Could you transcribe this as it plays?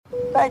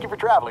Thank you for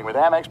traveling with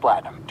Amex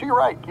Platinum. To your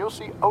right, you'll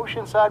see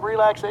oceanside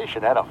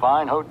relaxation at a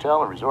fine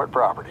hotel and resort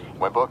property.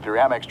 When booked through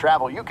Amex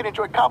Travel, you can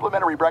enjoy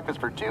complimentary breakfast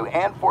for 2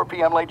 and 4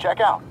 p.m. late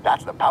checkout.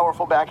 That's the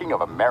powerful backing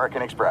of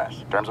American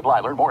Express. Terms apply.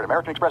 Learn more at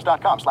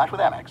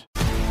americanexpress.com/withAmex.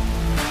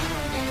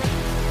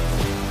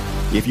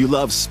 If you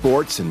love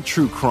sports and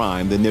true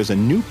crime, then there's a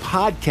new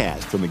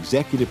podcast from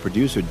executive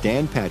producer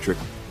Dan Patrick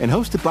and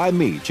hosted by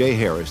me, Jay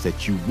Harris,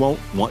 that you won't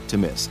want to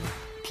miss.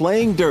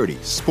 Playing Dirty: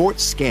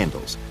 Sports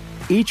Scandals.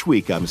 Each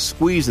week, I'm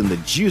squeezing the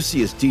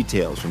juiciest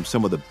details from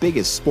some of the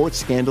biggest sports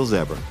scandals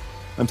ever.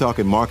 I'm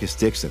talking Marcus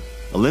Dixon,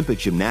 Olympic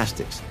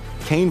gymnastics,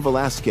 Cain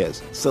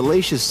Velasquez,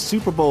 salacious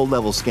Super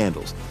Bowl-level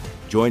scandals.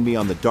 Join me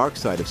on the dark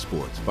side of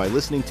sports by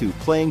listening to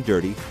Playing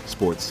Dirty: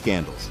 Sports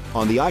Scandals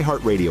on the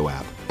iHeartRadio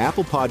app,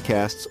 Apple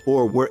Podcasts,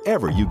 or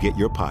wherever you get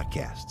your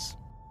podcasts.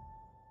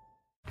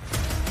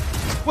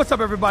 What's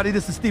up, everybody?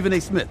 This is Stephen A.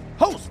 Smith,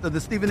 host of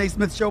the Stephen A.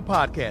 Smith Show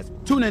podcast.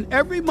 Tune in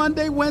every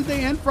Monday,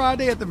 Wednesday, and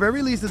Friday at the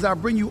very least as I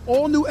bring you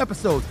all new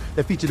episodes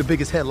that feature the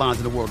biggest headlines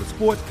in the world of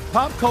sports,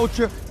 pop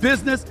culture,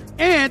 business,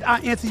 and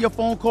I answer your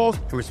phone calls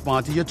and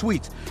respond to your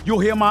tweets. You'll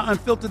hear my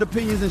unfiltered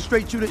opinions and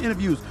straight-shooter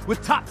interviews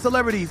with top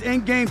celebrities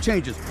and game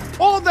changers.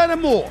 All that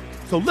and more.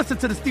 So listen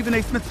to the Stephen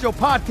A. Smith Show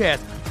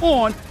podcast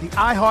on the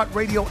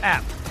iHeartRadio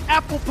app,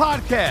 Apple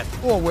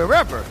Podcasts, or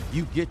wherever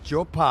you get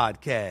your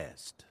podcast.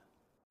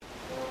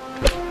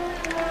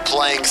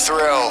 Playing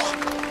Through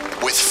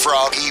with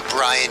Froggy,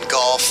 Brian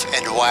Golf,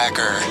 and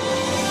Wacker.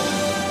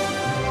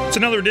 It's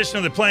another edition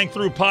of the Playing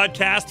Through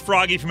podcast.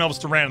 Froggy from Elvis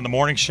Duran in the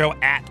Morning Show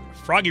at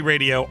Froggy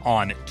Radio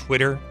on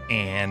Twitter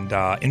and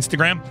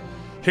Instagram.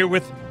 Here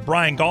with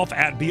Brian Golf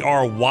at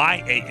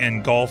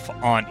BRYAN Golf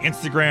on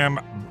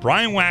Instagram.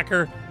 Brian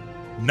Wacker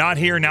not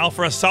here now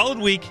for a solid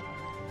week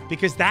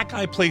because that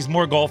guy plays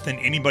more golf than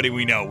anybody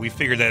we know. We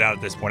figured that out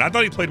at this point. I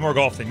thought he played more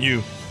golf than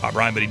you,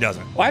 Brian, but he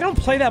doesn't. Well, I don't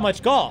play that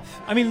much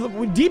golf. I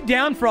mean, deep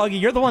down, Froggy,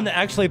 you're the one that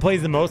actually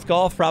plays the most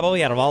golf,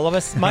 probably, out of all of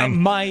us.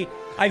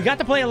 I've got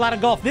to play a lot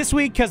of golf this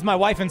week because my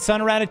wife and son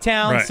are out of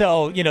town, right.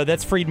 So,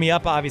 that's freed me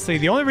up, obviously.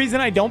 The only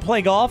reason I don't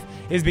play golf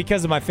is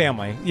because of my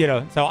family,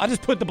 so I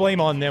just put the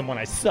blame on them when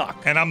I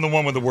suck. And I'm the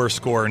one with the worst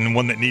score and the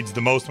one that needs the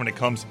most when it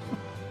comes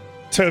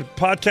to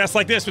podcasts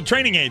like this with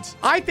training aids.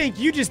 I think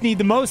you just need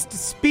the most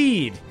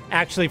speed,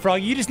 actually,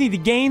 Froggy. You just need to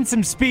gain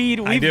some speed.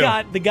 We've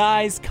got the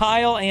guys,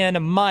 Kyle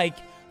and Mike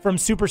from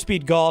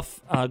SuperSpeed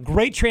Golf.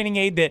 Great training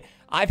aid that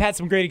I've had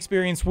some great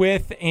experience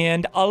with,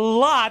 and a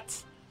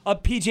lot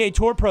of PGA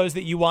Tour pros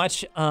that you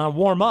watch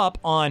warm up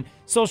on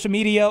social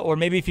media, or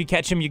maybe if you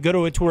catch them, you go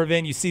to a tour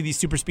event, you see these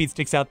SuperSpeed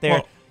sticks out there.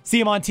 Well, see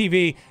them on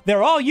TV.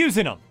 They're all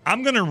using them.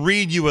 I'm going to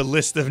read you a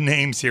list of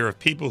names here of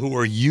people who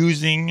are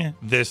using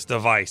this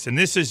device. And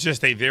this is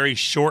just a very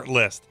short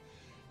list,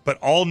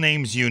 but all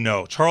names you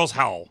know. Charles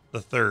Howell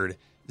III,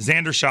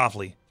 Xander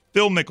Schauffele,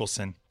 Phil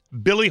Mickelson,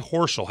 Billy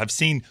Horschel. Have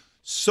seen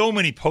so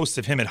many posts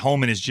of him at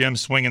home in his gym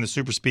swinging the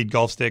SuperSpeed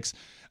golf sticks.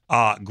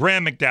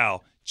 Graham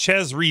McDowell,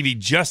 Ches Reavie,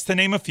 just to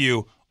name a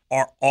few,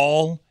 are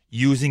all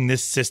using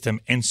this system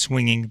and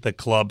swinging the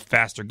club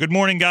faster. Good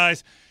morning,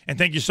 guys, and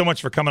thank you so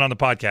much for coming on the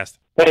podcast.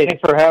 Hey,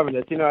 thanks for having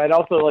us. I'd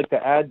also like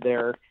to add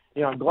there,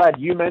 I'm glad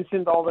you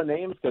mentioned all the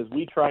names because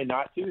we try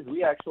not to.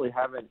 We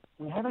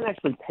haven't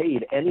actually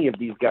paid any of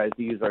these guys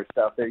to use our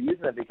stuff. They're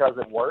using it because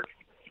it works.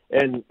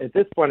 And at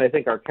this point, I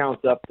think our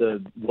count's up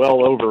to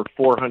well over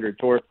 400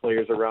 tour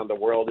players around the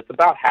world. It's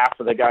about half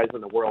of the guys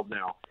in the world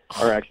now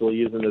are actually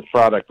using this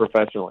product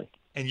professionally.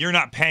 And you're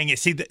not paying it.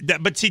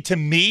 But to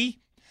me,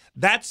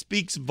 that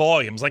speaks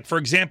volumes. Like, for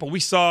example, we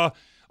saw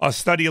a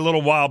study a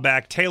little while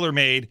back.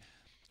 TaylorMade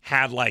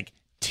had 9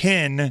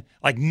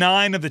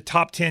 of the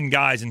top 10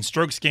 guys in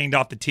strokes gained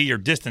off the tee or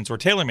distance were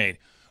TaylorMade.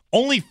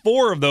 Only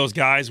 4 of those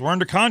guys were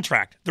under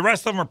contract. The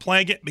rest of them are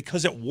playing it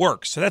because it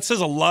works. So that says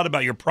a lot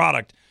about your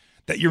product,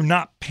 that you're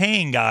not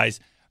paying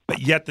guys,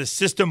 but yet the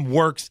system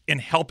works in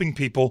helping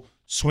people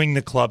swing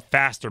the club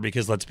faster.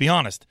 Because let's be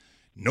honest,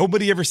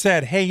 nobody ever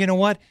said, hey, you know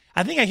what?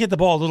 I think I hit the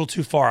ball a little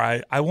too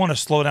far. I want to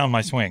slow down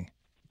my swing.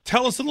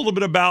 Tell us a little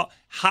bit about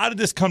how did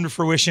this come to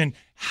fruition?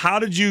 How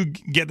did you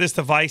get this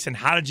device, and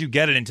how did you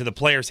get it into the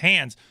players'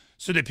 hands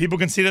so that people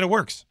can see that it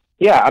works?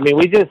 Yeah,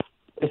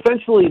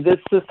 essentially this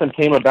system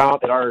came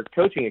about at our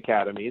coaching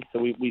academies. So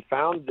we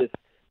found this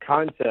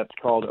concept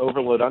called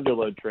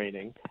overload-underload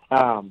training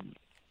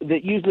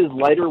that uses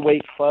lighter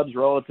weight clubs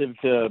relative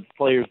to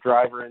player's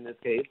driver in this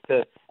case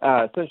to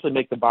essentially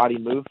make the body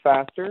move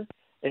faster.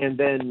 And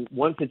then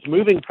once it's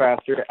moving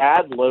faster,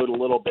 add load a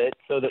little bit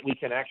so that we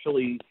can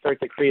actually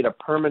start to create a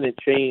permanent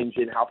change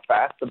in how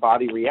fast the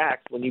body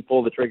reacts when you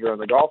pull the trigger on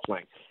the golf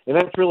swing. And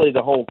that's really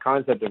the whole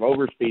concept of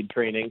overspeed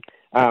training.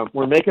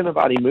 We're making the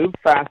body move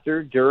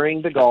faster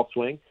during the golf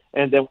swing,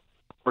 and then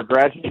we're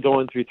gradually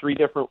going through 3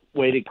 different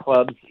weighted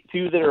clubs,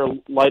 2 that are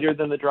lighter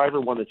than the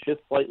driver, 1 that's just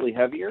slightly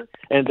heavier.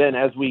 And then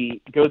as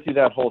we go through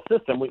that whole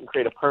system, we can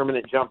create a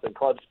permanent jump in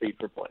club speed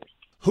for players.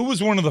 Who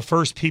was one of the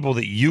first people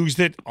that used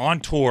it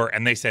on tour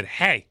and they said,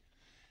 hey,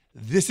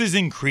 this is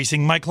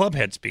increasing my club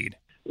head speed?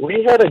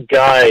 We had a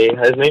guy,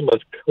 his name was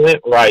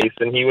Clint Rice,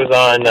 and he was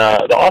on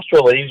the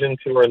Australasian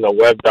tour and the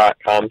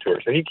Web.com tour.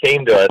 So he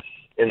came to us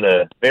in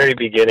the very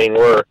beginning.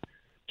 We're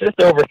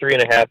just over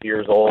 3.5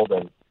 years old,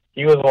 and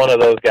he was one of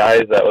those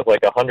guys that was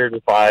like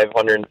 105,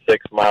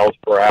 106 miles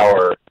per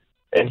hour.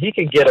 And he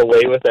could get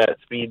away with that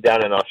speed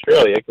down in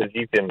Australia because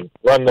you can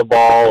run the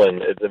ball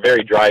and it's a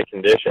very dry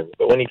condition.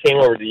 But when he came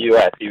over to the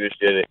U.S., he was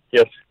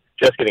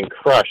just getting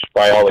crushed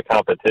by all the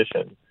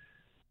competition.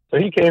 So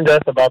he came to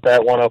us about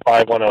that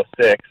 105,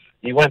 106.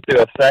 He went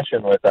through a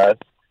session with us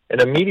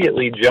and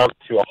immediately jumped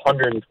to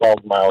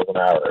 112 miles an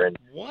hour. And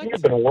he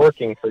had been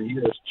working for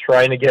years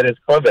trying to get his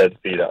club head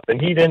speed up.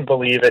 And he didn't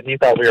believe it. He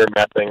thought we were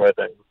messing with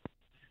him,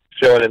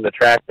 showing him the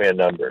TrackMan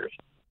numbers.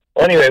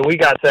 Well, anyway, we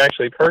got to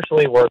actually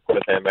personally work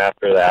with him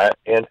after that,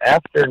 and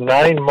after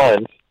 9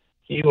 months,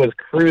 he was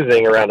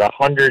cruising around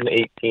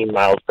 118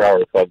 miles per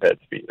hour club head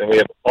speed. And we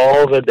have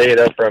all the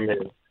data from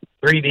his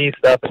 3D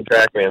stuff and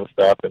TrackMan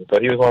stuff, and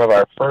so he was one of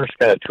our first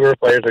kind of tour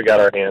players we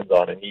got our hands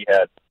on, and he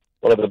had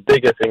one of the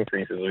biggest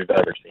increases we've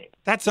ever seen.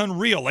 That's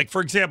unreal. Like,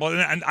 for example,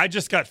 and I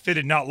just got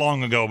fitted not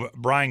long ago,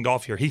 Brian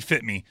Golf here, he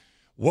fit me.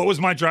 What was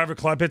my driver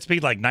club head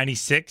speed, like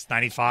 96,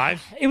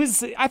 95?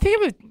 I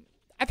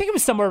think it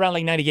was somewhere around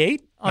like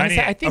 98. Honestly,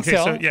 98. I think okay,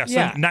 so.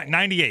 Yeah.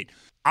 98.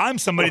 I'm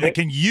somebody that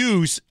can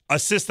use a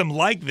system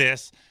like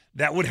this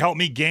that would help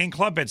me gain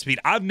club head speed.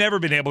 I've never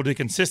been able to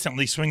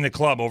consistently swing the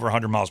club over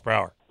 100 miles per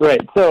hour.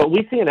 Right. So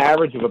we see an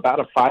average of about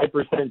a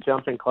 5%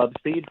 jump in club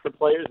speed for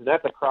players, and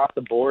that's across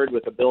the board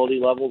with ability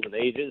levels and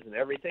ages and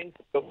everything.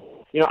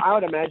 So, I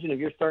would imagine if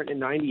you're starting at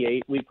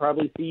 98, we'd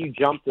probably see you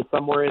jump to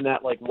somewhere in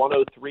that like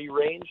 103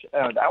 range.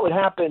 That would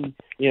happen,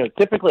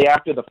 typically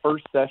after the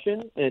first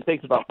session, and it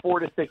takes about 4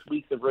 to 6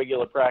 weeks of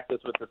regular practice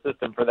with the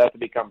system for that to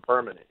become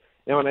permanent.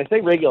 Now, when I say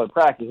regular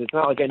practice, it's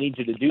not like I need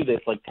you to do this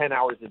like 10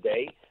 hours a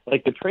day.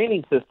 Like the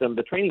training system,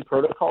 the training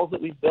protocols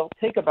that we've built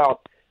take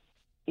about,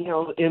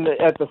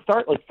 at the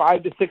start, like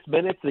 5 to 6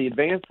 minutes. The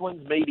advanced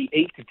ones, maybe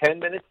 8 to 10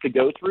 minutes to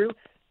go through.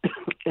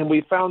 And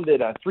we found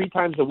that 3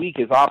 times a week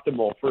is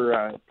optimal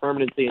for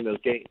permanency in those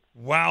games.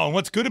 Wow. And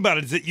what's good about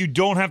it is that you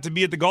don't have to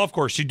be at the golf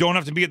course. You don't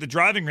have to be at the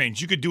driving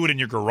range. You could do it in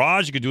your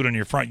garage. You could do it in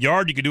your front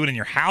yard. You could do it in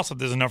your house if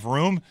there's enough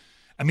room.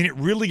 I mean, it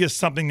really is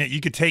something that you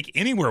could take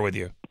anywhere with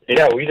you.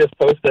 Yeah, we just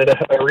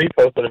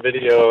reposted a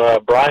video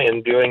of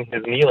Brian doing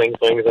his kneeling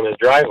swings in his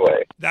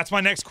driveway. That's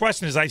my next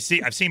question. Is I've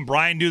seen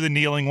Brian do the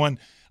kneeling one.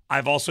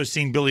 I've also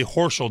seen Billy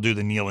Horschel do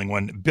the kneeling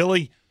one.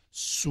 Billy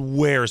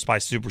swears by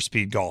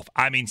SuperSpeed Golf.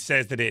 I mean,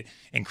 says that it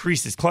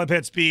increases club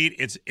head speed.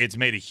 It's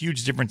made a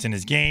huge difference in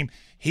his game.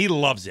 He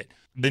loves it.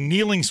 The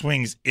kneeling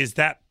swings, is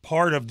that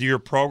part of your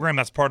program?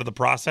 That's part of the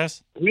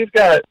process? We've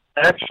got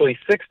actually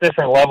 6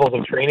 different levels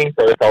of training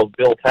protocols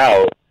built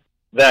out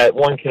that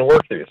one can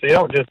work through. So you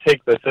don't just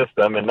take the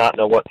system and not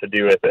know what to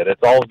do with it.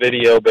 It's all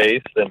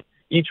video-based, and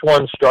each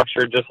one's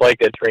structured just like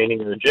a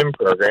training or a gym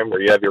program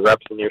where you have your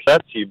reps and your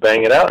sets, you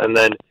bang it out, and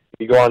then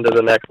you go on to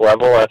the next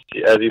level as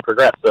you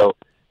progress. So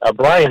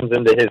Brian's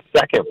into his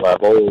second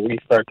level where we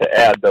start to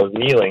add those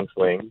kneeling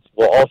swings.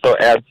 We'll also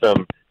add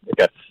some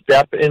like a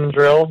step-in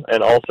drill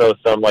and also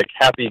some like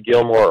Happy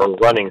Gilmore or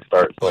running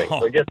start swings.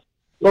 So it gets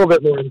a little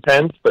bit more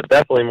intense, but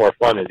definitely more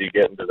fun as you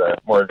get into the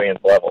more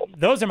advanced levels.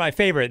 Those are my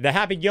favorite, the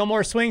Happy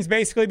Gilmore swings,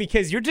 basically,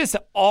 because you're just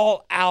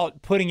all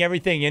out putting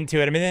everything into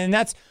it. I mean, and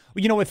that's,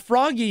 with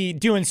Froggy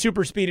doing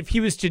SuperSpeed, if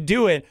he was to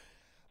do it,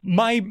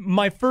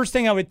 my first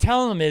thing I would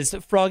tell him is,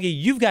 Froggy,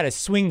 you've got to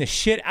swing the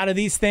shit out of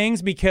these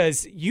things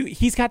because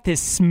he's got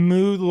this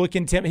smooth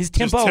looking tempo. His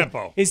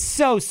tempo is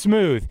so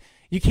smooth.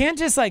 You can't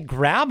just like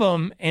grab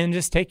them and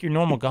just take your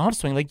normal golf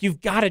swing. Like, you've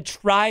got to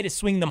try to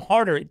swing them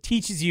harder. It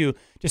teaches you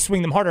to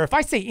swing them harder. If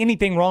I say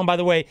anything wrong, by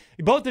the way,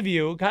 both of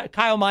you,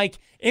 Kyle, Mike,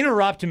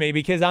 interrupt me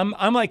because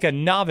I'm like a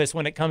novice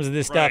when it comes to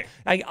this stuff.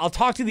 I'll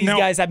talk to these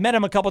guys. I've met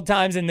them a couple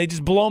times and they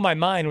just blow my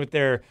mind with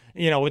their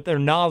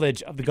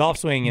knowledge of the golf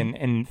swing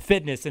and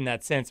fitness in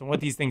that sense and what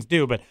these things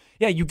do. But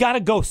yeah, you got to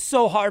go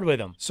so hard with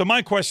them. So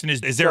my question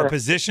is there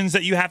positions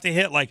that you have to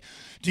hit? Like,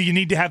 do you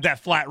need to have that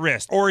flat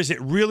wrist? Or is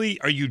it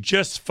really, are you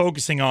just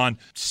focusing on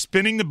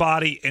spinning the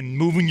body and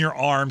moving your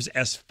arms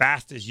as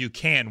fast as you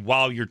can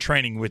while you're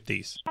training with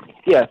these?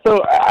 Yeah,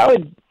 so I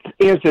would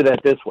answer that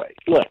this way.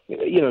 Look,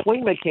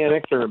 swing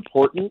mechanics are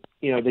important.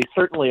 They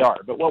certainly are.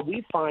 But what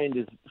we find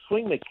is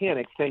swing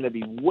mechanics tend to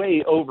be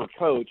way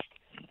overcoached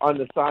on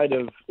the side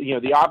of,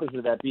 the opposite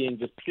of that being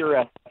just pure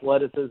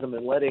athleticism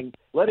and letting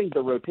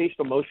the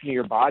rotational motion of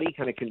your body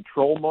kind of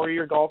control more of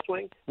your golf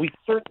swing. We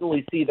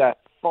certainly see that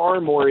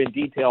far more in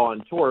detail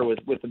on tour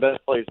with the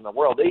best players in the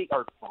world. They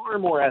are far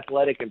more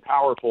athletic and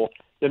powerful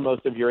than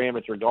most of your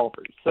amateur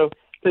golfers. So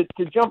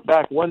to jump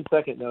back 1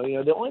 second, though,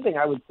 the only thing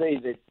I would say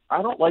is that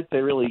I don't like to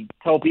really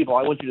tell people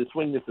I want you to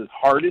swing this as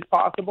hard as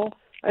possible.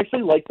 I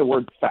actually like the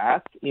word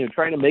fast,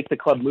 trying to make the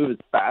club move as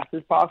fast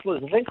as possible.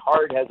 I think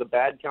hard has a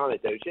bad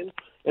connotation.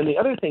 And the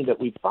other thing that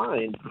we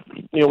find,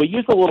 we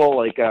use a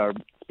little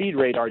speed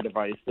radar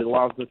device that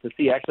allows us to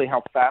see actually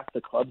how fast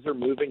the clubs are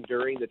moving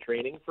during the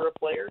training for a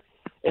player.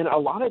 And a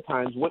lot of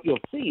times what you'll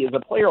see is a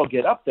player will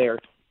get up there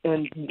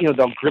and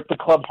they'll grip the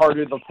club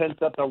harder, they'll tense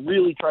up, they'll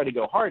really try to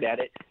go hard at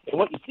it. And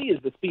what you see is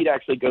the speed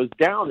actually goes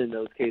down in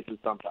those cases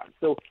sometimes.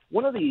 So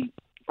one of the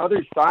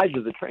other sides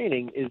of the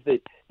training is that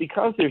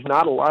because there's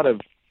not a lot of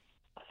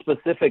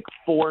specific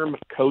form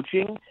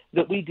coaching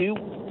that we do,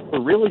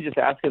 we're really just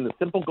asking the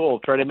simple goal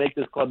of trying to make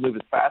this club move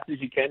as fast as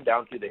you can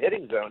down through the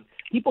hitting zone.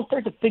 People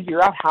start to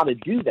figure out how to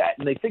do that,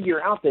 and they figure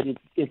out that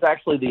it's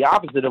actually the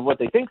opposite of what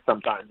they think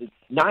sometimes. It's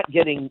not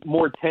getting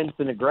more tense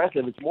and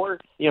aggressive. It's more,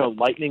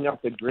 lightening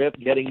up the grip,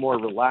 getting more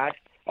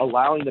relaxed,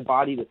 allowing the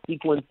body to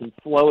sequence and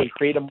flow and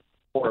create a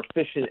more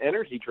efficient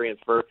energy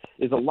transfer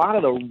is a lot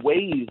of the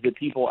ways that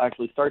people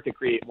actually start to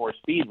create more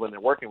speed when they're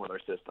working with our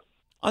system.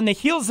 On the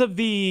heels of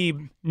the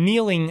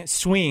kneeling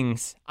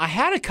swings, I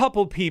had a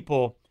couple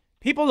people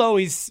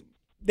always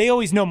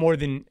know more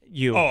than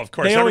you. Oh, of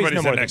course.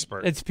 Everybody's an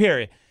expert. It's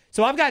period.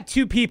 So I've got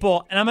two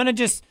people, and I'm going to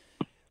just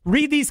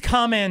read these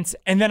comments,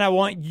 and then I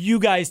want you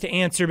guys to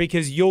answer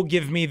because you'll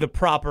give me the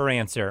proper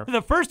answer.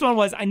 The first one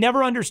was, I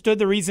never understood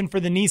the reason for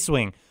the knee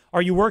swing.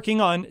 Are you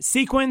working on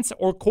sequence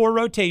or core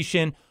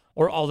rotation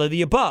or all of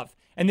the above?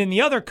 And then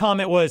the other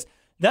comment was,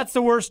 that's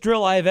the worst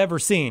drill I have ever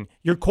seen.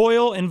 Your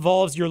coil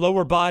involves your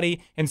lower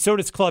body, and so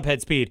does club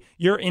head speed.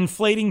 You're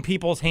inflating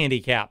people's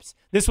handicaps.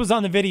 This was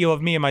on the video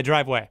of me in my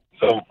driveway.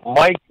 So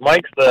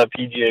Mike's the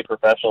PGA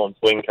professional and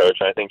swing coach.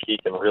 I think he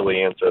can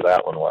really answer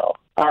that one well.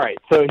 All right,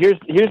 so here's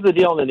the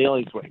deal on the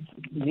kneeling swings.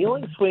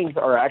 Kneeling swings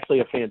are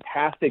actually a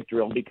fantastic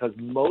drill because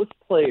most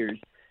players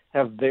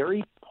have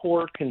very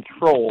poor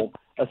control,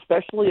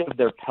 especially of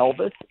their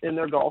pelvis in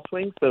their golf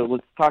swing. So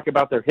let's talk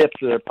about their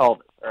hips or their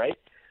pelvis, all right?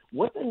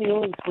 What the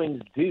kneeling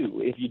swings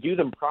do, if you do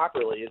them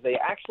properly, is they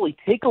actually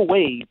take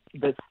away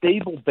the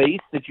stable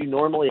base that you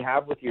normally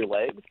have with your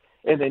legs,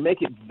 and they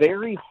make it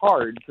very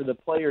hard for the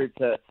player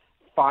to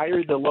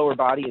fire the lower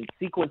body and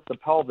sequence the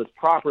pelvis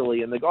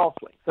properly in the golf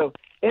swing. So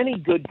any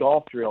good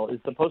golf drill is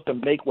supposed to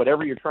make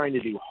whatever you're trying to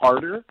do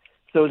harder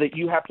so that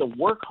you have to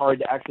work hard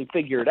to actually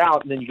figure it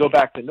out, and then you go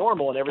back to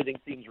normal and everything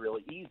seems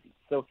really easy.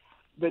 So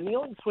the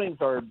kneeling swings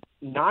are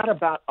not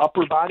about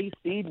upper body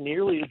speed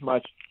nearly as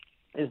much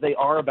as they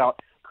are about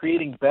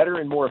creating better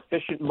and more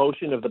efficient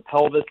motion of the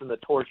pelvis and the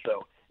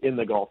torso in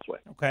the golf swing.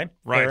 Okay,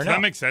 right. So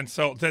that makes sense.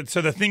 So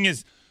the thing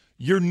is,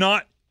 you're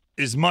not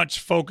as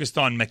much focused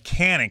on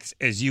mechanics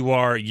as you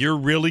are. You're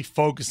really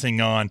focusing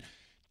on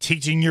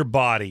teaching your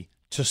body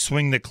to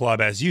swing the club,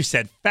 as you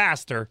said,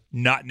 faster,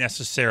 not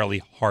necessarily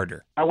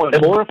harder. I want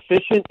more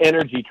efficient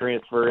energy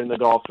transfer in the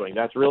golf swing.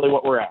 That's really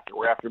what we're after.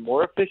 We're after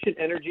more efficient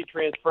energy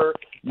transfer,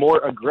 more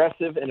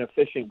aggressive and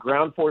efficient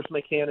ground force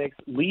mechanics,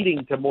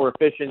 leading to more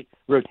efficient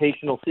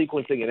rotational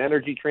sequencing and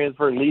energy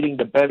transfer, leading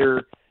to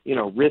better,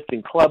 wrist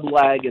and club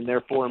lag, and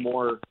therefore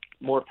more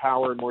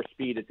power and more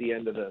speed at the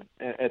end of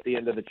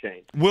the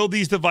chain. Will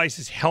these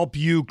devices help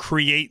you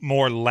create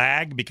more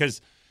lag? Because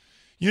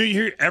you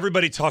hear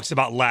everybody talks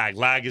about lag.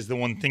 Lag is the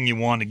one thing you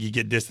want to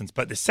get distance.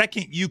 But the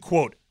second you,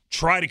 quote,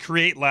 try to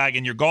create lag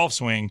in your golf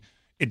swing,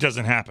 it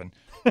doesn't happen.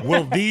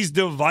 Will these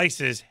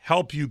devices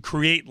help you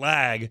create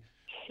lag?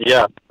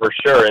 Yeah, for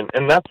sure.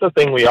 And that's the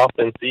thing we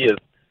often see is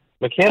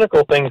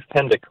mechanical things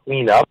tend to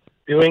clean up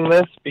doing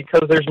this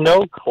because there's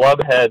no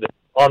club head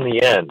on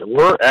the end.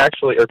 Or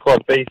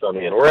club face on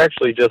the end. We're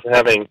actually just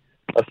having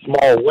a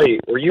small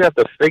weight where you have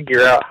to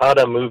figure out how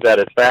to move that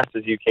as fast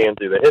as you can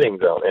through the hitting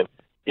zone. And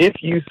if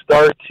you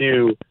start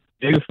to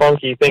do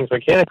funky things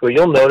mechanically,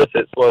 you'll notice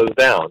it slows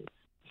down.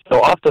 So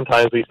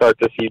oftentimes we start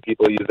to see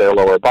people use their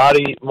lower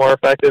body more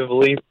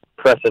effectively,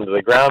 press into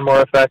the ground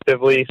more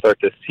effectively, start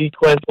to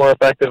sequence more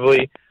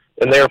effectively,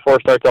 and therefore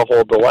start to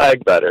hold the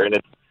lag better. And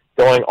it's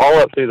going all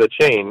up through the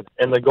chain.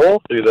 And the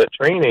goal through the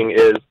training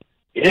is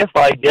if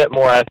I get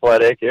more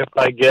athletic, if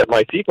I get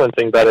my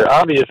sequencing better,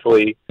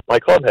 obviously my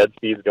club head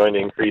speed is going to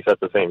increase at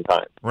the same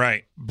time.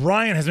 Right.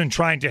 Brian has been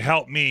trying to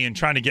help me and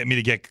trying to get me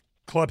to get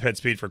club head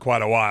speed for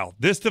quite a while.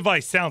 This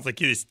device sounds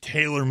like it is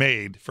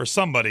tailor-made for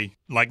somebody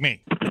like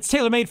me. It's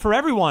tailor-made for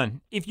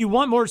everyone. If you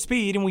want more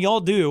speed, and we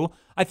all do,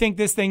 I think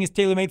this thing is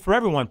tailor-made for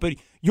everyone. But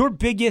your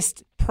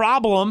biggest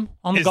problem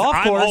on the golf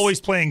course... I'm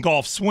always playing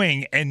golf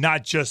swing and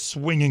not just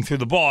swinging through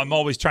the ball. I'm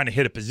always trying to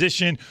hit a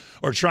position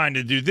or trying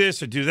to do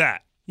this or do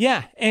that.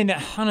 Yeah, and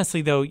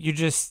honestly, though, you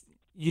just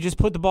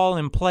put the ball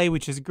in play,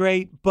 which is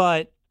great,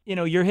 but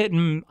you're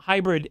hitting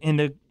hybrid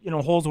into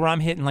holes where I'm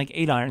hitting like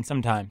 8-iron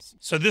sometimes.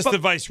 So this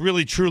device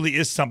really truly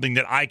is something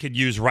that I could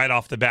use right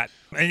off the bat.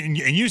 And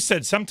you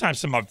said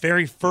sometimes from my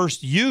very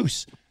first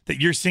use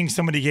that you're seeing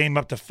somebody gain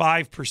up to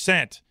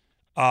 5%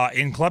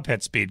 in club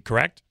head speed,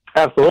 correct?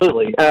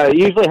 Absolutely. It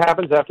usually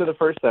happens after the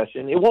first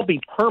session. It won't be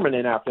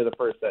permanent after the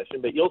first session,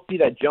 but you'll see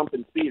that jump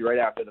in speed right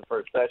after the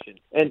first session.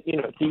 And,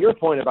 to your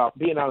point about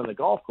being out on the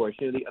golf course,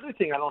 the other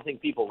thing I don't think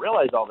people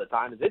realize all the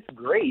time is it's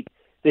great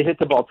to hit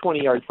the ball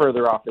 20 yards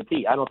further off the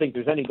tee. I don't think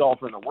there's any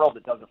golfer in the world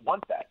that doesn't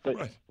want that.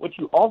 But what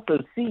you also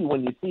see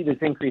when you see this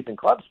increase in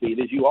club speed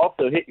is you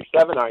also hit your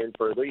 7-iron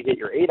further, you hit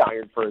your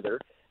 8-iron further.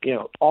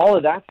 All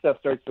of that stuff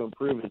starts to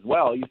improve as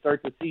well. You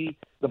start to see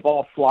the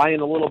ball flying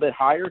a little bit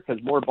higher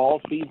because more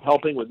ball speed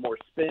helping with more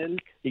spin.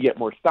 You get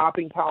more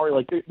stopping power.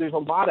 Like there's a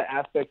lot of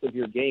aspects of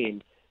your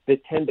game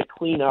that tend to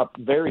clean up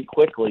very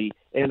quickly.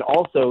 And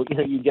also,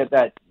 you get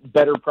that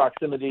better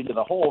proximity to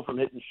the hole from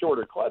hitting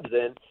shorter clubs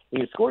in, and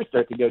your scores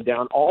start to go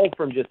down, all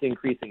from just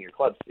increasing your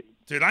club speed.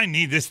 Dude, I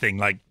need this thing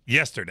like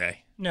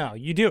yesterday. No,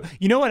 you do.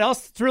 You know what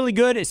else is really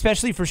good,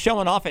 especially for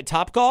showing off at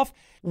Topgolf?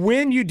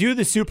 When you do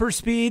the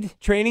SuperSpeed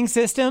training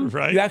system,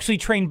 right, you actually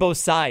train both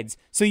sides.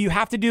 So you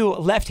have to do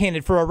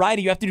left-handed. For a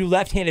righty, you have to do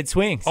left-handed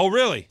swings. Oh,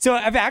 really? So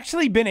I've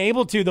actually been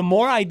able to, the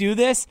more I do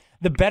this,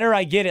 the better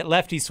I get at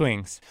lefty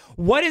swings.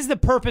 What is the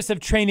purpose of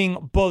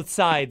training both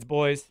sides,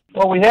 boys?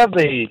 Well, we have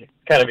the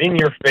kind of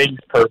in-your-face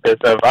purpose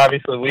of,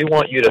 obviously, we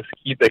want you to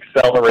keep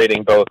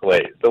accelerating both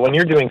ways. So when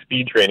you're doing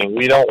speed training,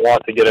 we don't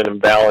want to get an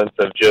imbalance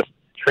of just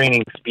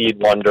training speed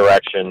one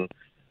direction,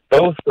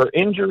 both for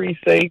injury's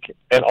sake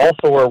and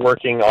also we're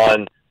working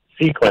on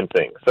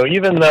sequencing. So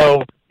even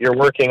though you're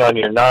working on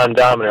your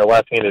non-dominant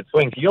left-handed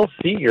swings, you'll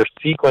see your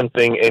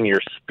sequencing and your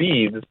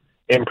speeds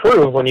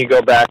improve when you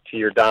go back to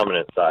your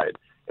dominant side.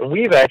 And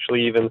we've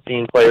actually even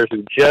seen players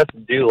who just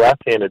do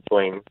left-handed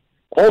swings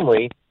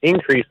only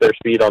increase their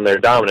speed on their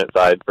dominant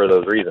side for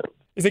those reasons.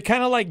 Is it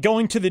kind of like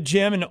going to the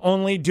gym and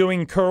only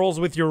doing curls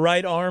with your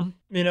right arm?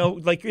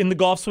 Like in the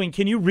golf swing,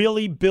 can you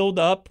really build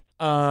up,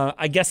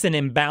 an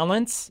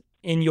imbalance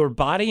in your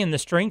body and the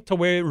strength to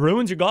where it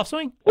ruins your golf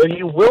swing? Well,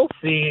 you will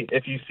see,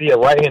 if you see a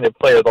right-handed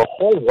player, the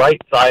whole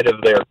right side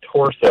of their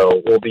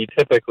torso will be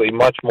typically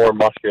much more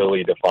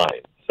muscularly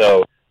defined.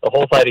 So the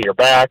whole side of your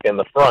back and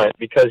the front,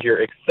 because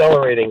you're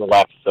accelerating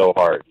left so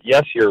hard.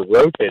 Yes, you're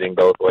rotating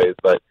both ways,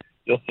 but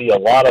you'll see a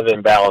lot of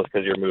imbalance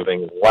because you're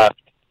moving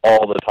left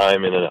all the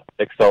time in an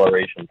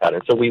acceleration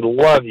pattern. So we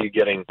love you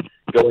going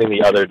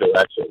the other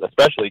direction,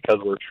 especially because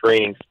we're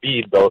training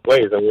speed both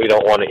ways, and we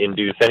don't want to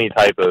induce any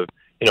type of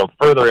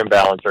further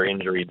imbalance or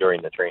injury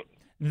during the training.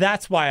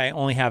 That's why I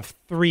only have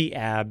 3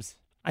 abs.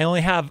 I only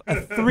have a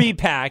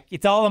 3-pack.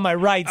 It's all on my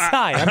right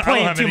side. I'm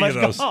playing too much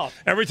golf.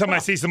 Every time I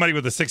see somebody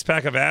with a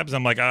 6-pack of abs,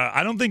 I'm like,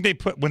 I don't think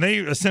when they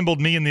assembled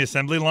me in the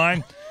assembly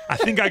line, I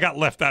think I got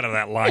left out of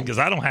that line because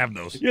I don't have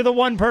those. You're the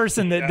one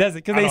person that does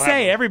it, because they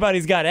say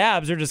everybody's got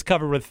abs. They're just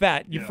covered with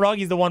fat.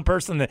 Froggy's the one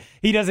person that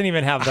he doesn't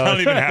even have those. I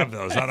don't even have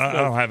those. I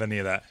don't have any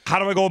of that. How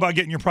do I go about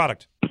getting your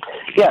product?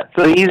 Yeah,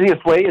 so the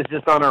easiest way is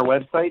just on our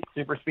website,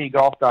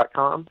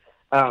 SuperSpeedGolf.com.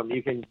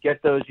 You can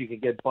get those. You can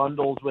get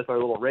bundles with our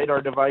little radar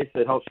device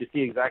that helps you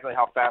see exactly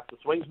how fast the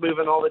swing's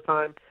moving all the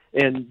time.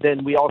 And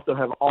then we also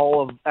have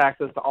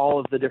access to all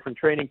of the different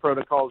training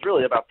protocols,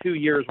 really about 2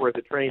 years worth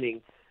of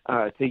training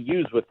to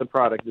use with the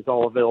product. Is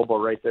all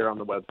available right there on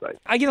the website.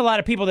 I get a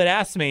lot of people that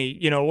ask me,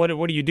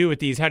 what do you do with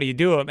these? How do you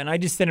do them? And I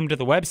just send them to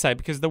the website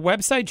because the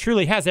website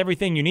truly has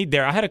everything you need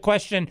there. I had a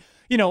question,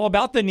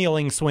 about the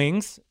kneeling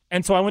swings.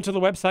 And so I went to the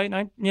website and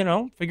I,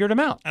 figured them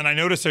out. And I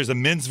noticed there's a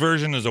men's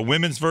version, there's a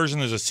women's version,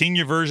 there's a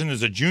senior version,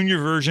 there's a junior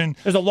version.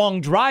 There's a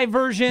long drive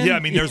version. Yeah, I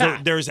mean,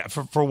 there's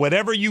for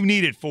whatever you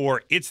need it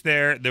for, it's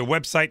there. Their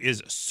website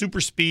is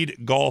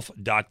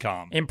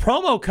superspeedgolf.com. And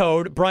promo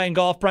code Brian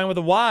Golf, Brian with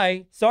a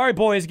Y. Sorry,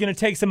 boys, going to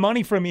take some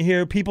money from you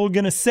here. People are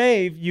going to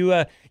save.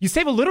 You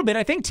save a little bit,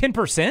 I think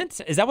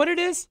 10%. Is that what it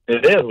is?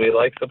 It is. We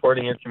like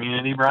supporting your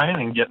community,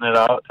 Brian, and getting it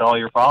out to all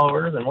your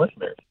followers and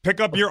listeners.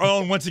 Pick up your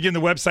own. Once again, the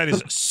website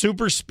is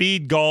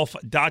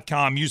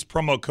superspeedgolf.com. Use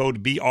promo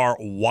code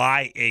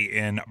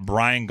BRYAN,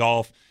 Brian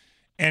Golf,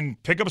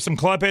 and pick up some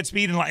club head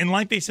speed. And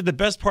like they said, the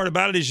best part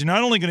about it is you're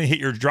not only going to hit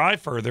your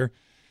drive further,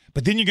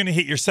 but then you're going to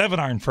hit your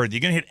 7-iron further.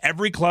 You're going to hit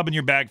every club in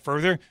your bag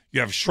further.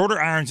 You have shorter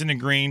irons in the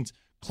greens,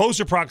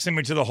 closer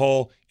proximity to the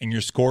hole, and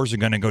your scores are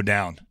going to go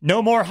down.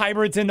 No more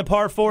hybrids in the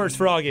par 4s,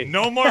 Froggy.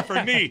 No more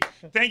for me.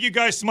 Thank you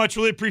guys so much.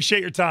 Really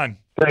appreciate your time.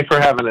 Thanks for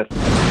having us.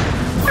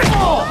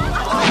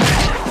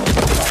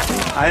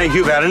 I think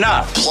you've had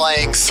enough.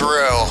 Playing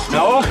through.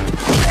 No?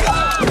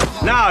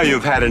 Now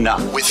you've had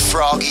enough. With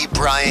Froggy,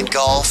 Brian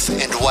Golf,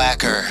 and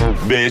Whacker.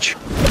 Bitch.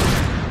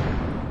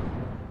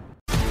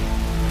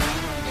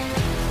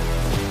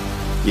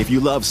 If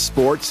you love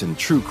sports and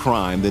true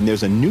crime, then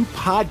there's a new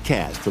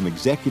podcast from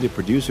executive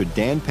producer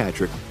Dan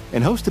Patrick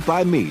and hosted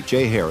by me,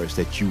 Jay Harris,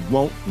 that you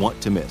won't want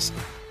to miss.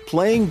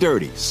 Playing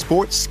Dirty: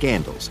 Sports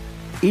Scandals.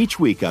 Each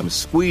week, I'm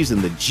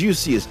squeezing the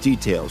juiciest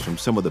details from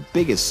some of the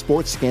biggest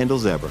sports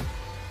scandals ever.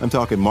 I'm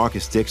talking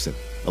Marcus Dixon,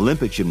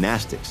 Olympic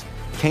gymnastics,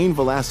 Cain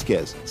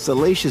Velasquez,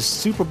 salacious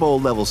Super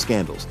Bowl-level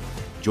scandals.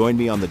 Join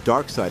me on the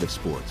dark side of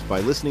sports by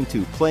listening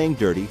to Playing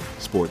Dirty: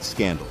 Sports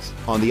Scandals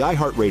on the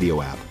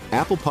iHeartRadio app,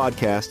 Apple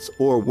Podcasts,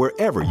 or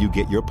wherever you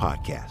get your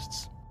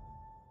podcasts.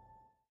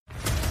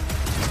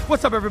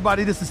 What's up,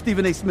 everybody? This is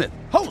Stephen A. Smith,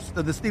 host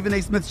of the Stephen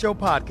A. Smith Show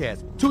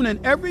podcast. Tune in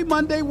every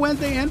Monday,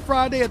 Wednesday, and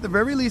Friday at the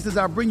very least as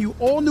I bring you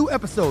all new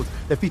episodes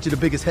that feature the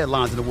biggest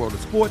headlines in the world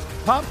of sports,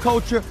 pop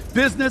culture,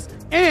 business,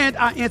 and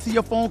I answer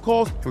your phone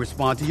calls and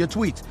respond to your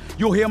tweets.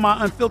 You'll hear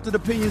my unfiltered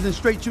opinions and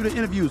straight-shooter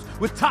interviews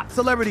with top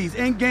celebrities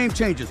and game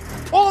changers.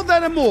 All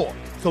that and more.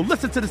 So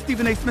listen to the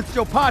Stephen A. Smith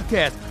Show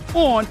podcast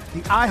on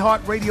the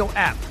iHeartRadio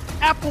app,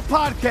 Apple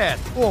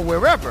Podcasts, or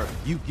wherever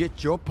you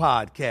get your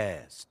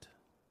podcast.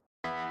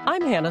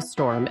 I'm Hannah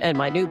Storm, and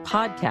my new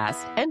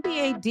podcast,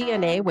 NBA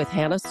DNA with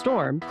Hannah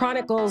Storm,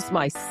 chronicles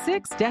my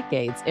 6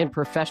 decades in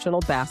professional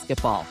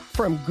basketball.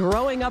 From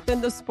growing up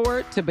in the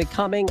sport to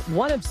becoming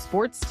one of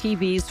sports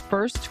TV's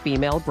first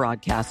female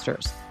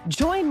broadcasters.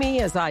 Join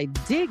me as I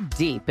dig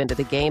deep into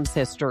the game's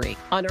history,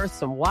 unearth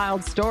some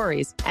wild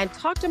stories, and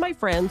talk to my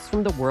friends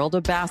from the world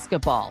of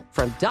basketball,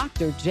 from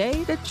Dr.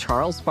 J to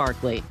Charles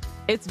Barkley.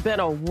 It's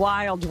been a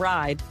wild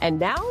ride, and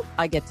now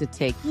I get to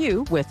take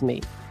you with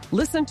me.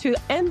 Listen to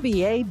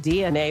NBA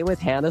DNA with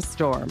Hannah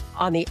Storm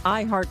on the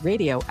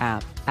iHeartRadio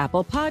app,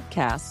 Apple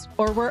Podcasts,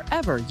 or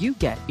wherever you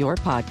get your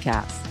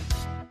podcasts.